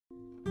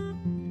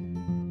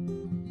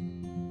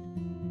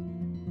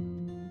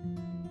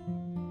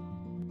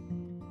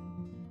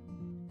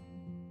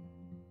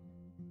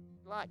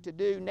like to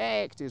do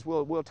next is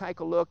we'll take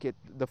a look at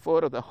the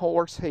foot of the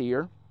horse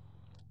here.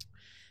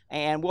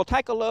 And we'll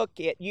take a look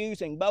at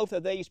using both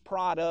of these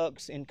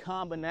products in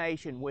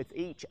combination with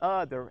each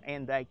other,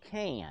 and they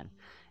can.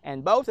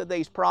 And both of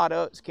these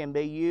products can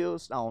be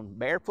used on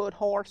barefoot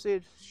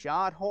horses,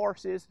 shod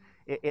horses.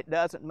 It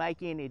doesn't make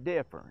any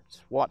difference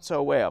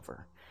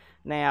whatsoever.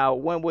 Now,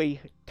 when we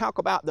talk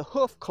about the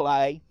hoof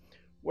clay,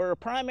 we're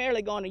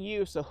primarily going to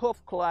use the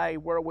hoof clay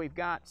where we've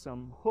got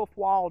some hoof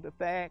wall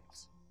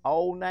defects,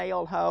 old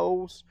nail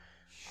holes,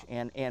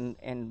 and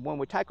when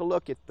we take a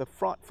look at the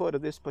front foot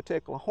of this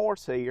particular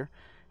horse here,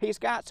 he's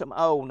got some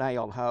old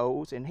nail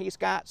holes and he's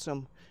got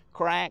some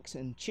cracks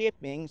and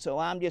chipping. So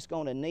I'm just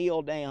going to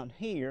kneel down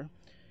here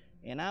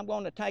and I'm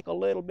going to take a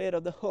little bit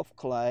of the hoof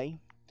clay,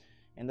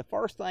 and the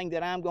first thing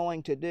that I'm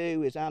going to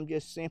do is I'm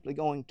just simply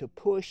going to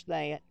push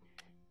that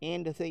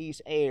into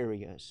these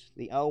areas,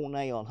 the old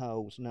nail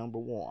holes, number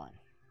one.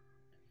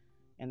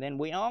 And then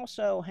we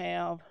also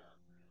have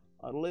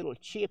a little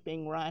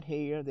chipping right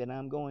here that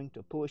I'm going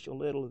to push a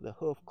little of the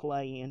hoof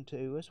clay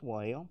into as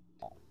well.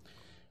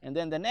 And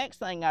then the next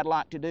thing I'd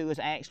like to do is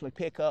actually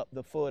pick up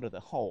the foot of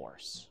the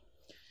horse.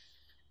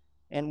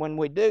 And when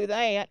we do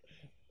that,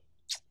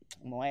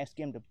 I'm going to ask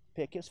him to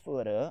pick his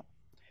foot up.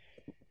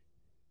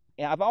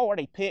 I've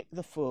already picked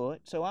the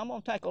foot, so I'm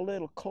going to take a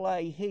little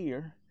clay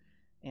here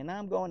and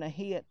I'm going to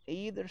hit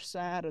either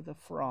side of the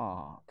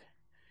frog.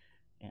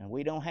 And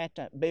we don't have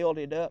to build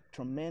it up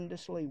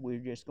tremendously. We're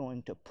just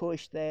going to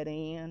push that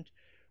in.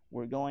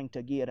 We're going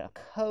to get a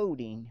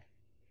coating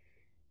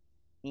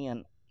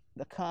in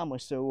the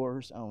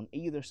commissures on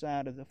either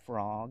side of the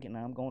frog, and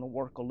I'm going to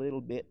work a little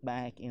bit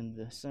back in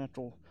the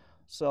central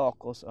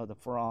sulcus of the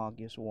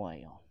frog as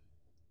well.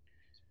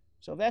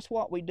 So that's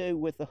what we do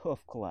with the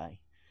hoof clay.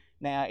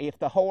 Now, if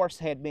the horse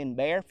had been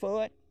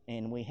barefoot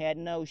and we had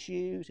no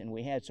shoes and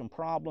we had some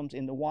problems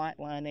in the white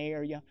line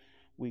area,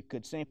 we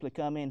could simply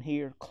come in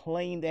here,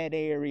 clean that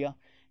area,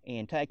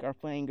 and take our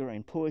finger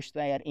and push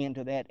that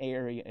into that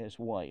area as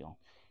well.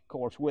 Of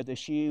course, with a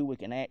shoe, we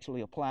can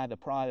actually apply the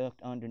product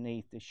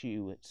underneath the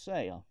shoe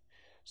itself.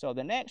 So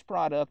the next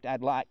product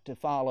I'd like to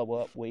follow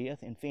up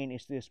with and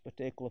finish this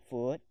particular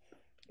foot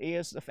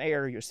is the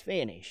Farriers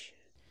Finish.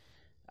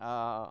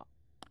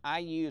 I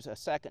use a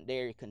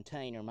secondary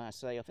container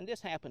myself, and this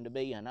happened to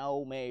be an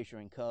old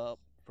measuring cup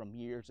from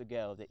years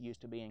ago that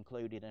used to be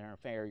included in our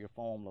Farrier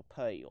formula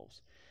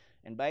pails.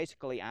 And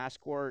basically I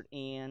squirt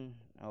in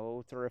 3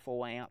 or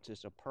 4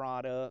 ounces of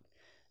product,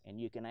 and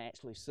you can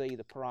actually see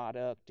the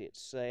product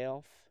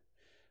itself.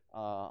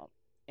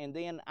 And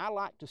then I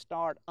like to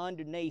start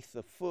underneath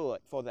the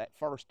foot for that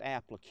first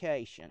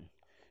application,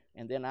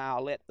 and then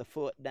I'll let the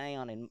foot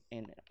down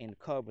and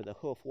cover the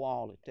hoof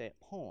wall at that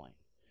point.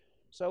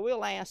 So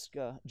we'll ask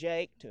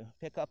Jake to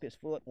pick up his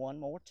foot one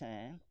more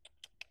time.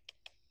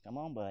 Come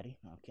on, buddy.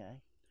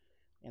 Okay.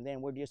 And then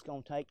we're just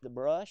going to take the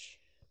brush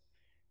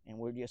and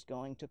we're just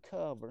going to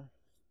cover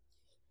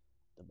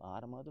the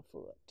bottom of the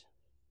foot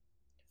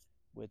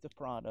with the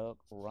product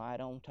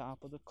right on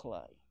top of the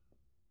clay.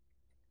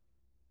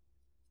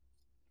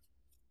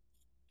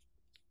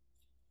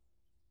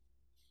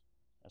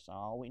 That's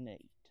all we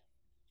need.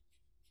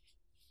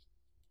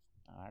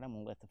 All right, I'm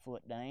going to let the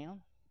foot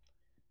down.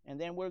 And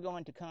then we're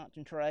going to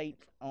concentrate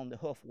on the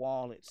hoof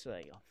wall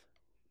itself.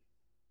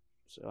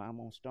 So I'm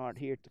going to start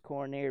here at the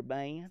coronary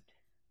band.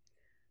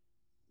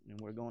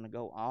 And we're going to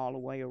go all the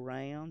way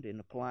around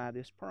and apply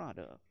this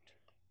product.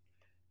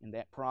 And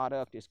that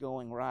product is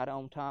going right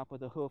on top of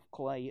the hoof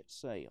clay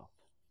itself.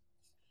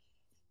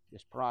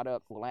 This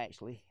product will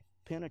actually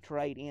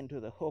penetrate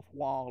into the hoof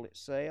wall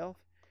itself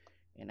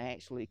and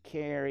actually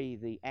carry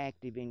the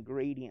active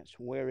ingredients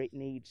where it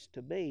needs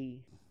to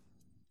be.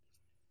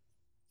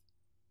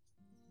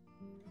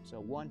 So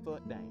 1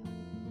 foot down.